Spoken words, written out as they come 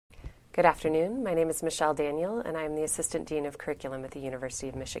Good afternoon. My name is Michelle Daniel, and I'm the Assistant Dean of Curriculum at the University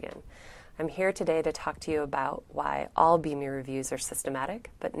of Michigan. I'm here today to talk to you about why all BEME reviews are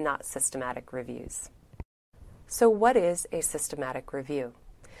systematic, but not systematic reviews. So what is a systematic review?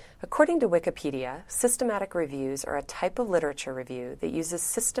 According to Wikipedia, systematic reviews are a type of literature review that uses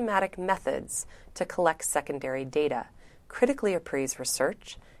systematic methods to collect secondary data, critically appraise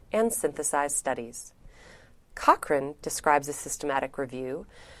research, and synthesize studies. Cochrane describes a systematic review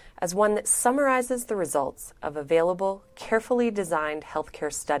as one that summarizes the results of available, carefully designed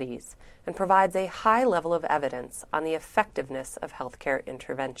healthcare studies and provides a high level of evidence on the effectiveness of healthcare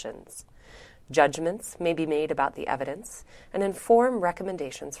interventions. Judgments may be made about the evidence and inform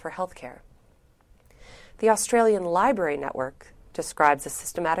recommendations for healthcare. The Australian Library Network describes a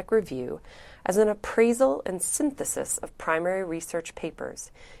systematic review as an appraisal and synthesis of primary research papers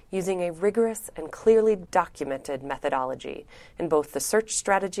using a rigorous and clearly documented methodology in both the search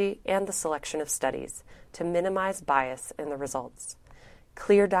strategy and the selection of studies to minimize bias in the results.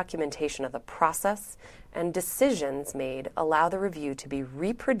 Clear documentation of the process and decisions made allow the review to be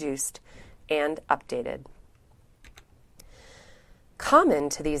reproduced and updated. Common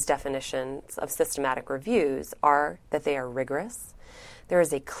to these definitions of systematic reviews are that they are rigorous, there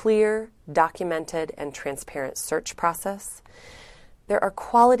is a clear, documented, and transparent search process, there are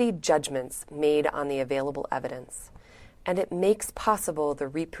quality judgments made on the available evidence, and it makes possible the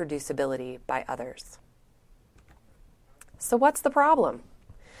reproducibility by others. So what's the problem?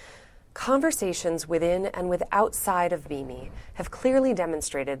 Conversations within and with outside of BEME have clearly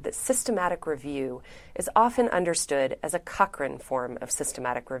demonstrated that systematic review is often understood as a Cochrane form of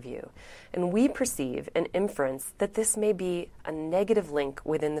systematic review, and we perceive an inference that this may be a negative link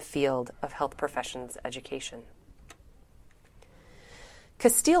within the field of health professions education.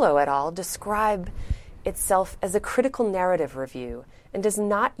 Castillo et al. Describe itself as a critical narrative review and does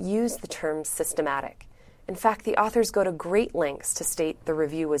not use the term systematic. In fact, the authors go to great lengths to state the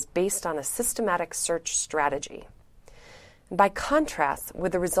review was based on a systematic search strategy. By contrast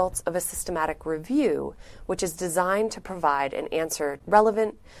with the results of a systematic review, which is designed to provide an answer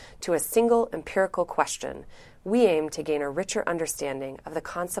relevant to a single empirical question, we aim to gain a richer understanding of the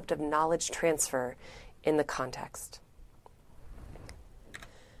concept of knowledge transfer in the context.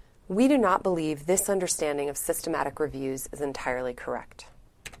 We do not believe this understanding of systematic reviews is entirely correct.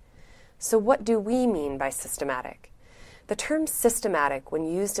 So what do we mean by systematic? The term systematic, when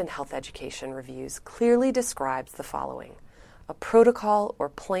used in health education reviews, clearly describes the following: a protocol or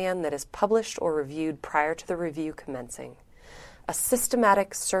plan that is published or reviewed prior to the review commencing, a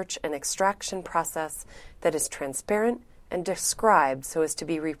systematic search and extraction process that is transparent and described so as to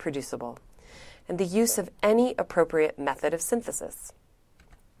be reproducible, and the use of any appropriate method of synthesis.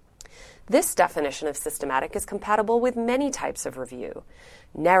 This definition of systematic is compatible with many types of review: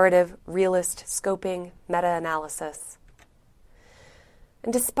 narrative, realist, scoping, meta-analysis.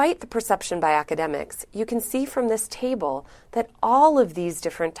 And despite the perception by academics, you can see from this table that all of these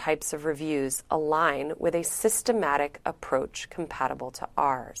different types of reviews align with a systematic approach compatible to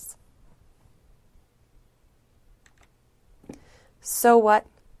ours. So what?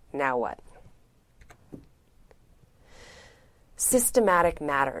 Now what? Systematic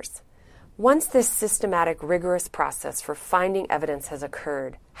matters. Once this systematic, rigorous process for finding evidence has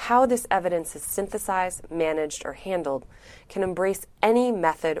occurred, how this evidence is synthesized, managed, or handled can embrace any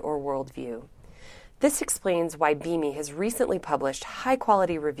method or worldview. This explains why BEME has recently published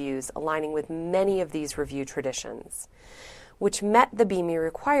high-quality reviews aligning with many of these review traditions, which met the BEME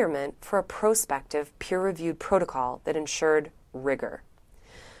requirement for a prospective, peer-reviewed protocol that ensured rigor.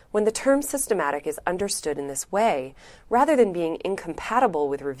 When the term systematic is understood in this way, rather than being incompatible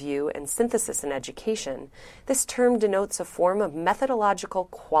with review and synthesis in education, this term denotes a form of methodological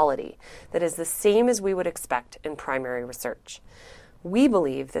quality that is the same as we would expect in primary research. We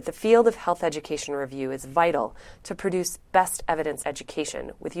believe that the field of health education review is vital to produce best evidence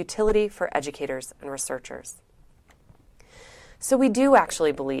education with utility for educators and researchers. So we do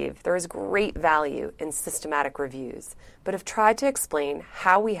actually believe there is great value in systematic reviews, but have tried to explain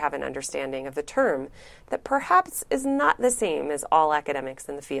how we have an understanding of the term that perhaps is not the same as all academics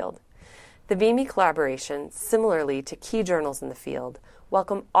in the field. The BEME collaboration, similarly to key journals in the field,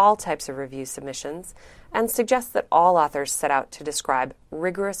 welcome all types of review submissions and suggest that all authors set out to describe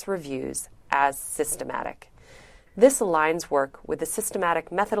rigorous reviews as systematic. This aligns work with the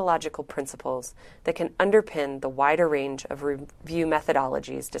systematic methodological principles that can underpin the wider range of review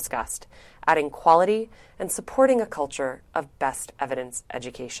methodologies discussed, adding quality and supporting a culture of best evidence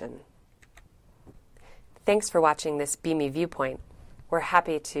education. Thanks for watching this BEME Viewpoint. We're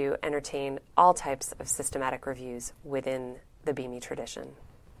happy to entertain all types of systematic reviews within the BEME tradition.